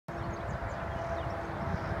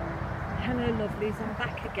Hello lovelies, I'm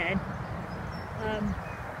back again.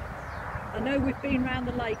 I know we've been round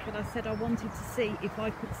the lake and I said I wanted to see if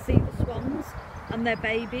I could see the swans and their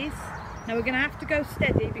babies. Now we're going to have to go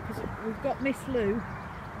steady because we've got Miss Lou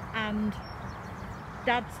and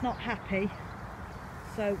Dad's not happy,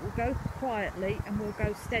 so we'll go quietly and we'll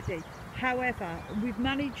go steady. However, we've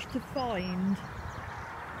managed to find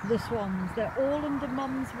the swans. They're all under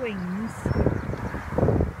Mum's wings,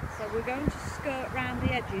 so we're going to skirt round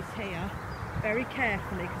the edges here very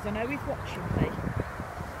carefully because I know he's watching me.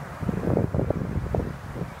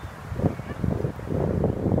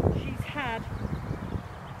 She's had,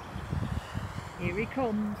 here he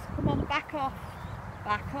comes, come on, back off,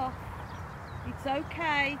 it's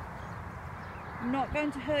okay, I'm not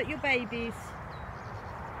going to hurt your babies.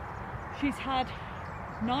 She's had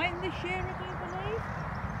 9 this year, I do believe.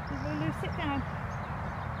 Lulu, sit down.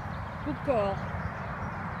 Good girl.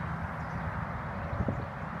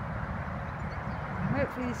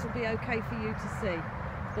 Hopefully this will be okay for you to see.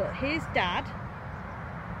 But here's Dad,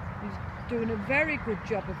 who's doing a very good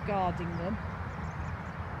job of guarding them.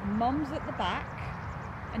 Mum's at the back,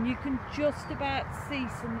 and you can just about see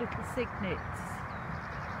some little cygnets,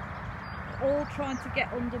 all trying to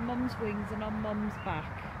get under Mum's wings and on Mum's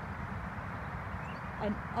back.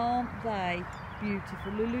 And aren't they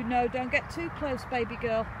beautiful? Lulu, no, don't get too close, baby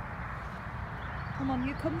girl. Come on,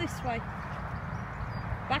 you come this way.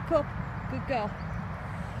 Back up, good girl.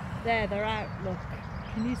 There, they're out, look.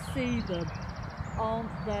 Can you see them?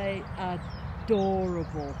 Aren't they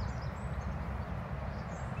adorable?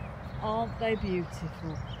 Aren't they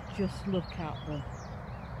beautiful? Just look at them.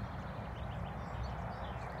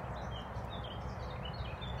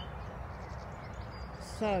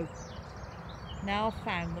 So, now I've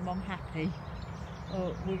found them, I'm happy.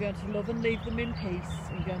 Oh, we're going to love and leave them in peace.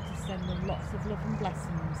 We're going to send them lots of love and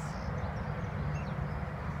blessings.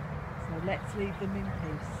 So let's leave them in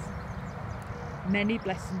peace. Many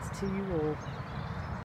blessings to you all.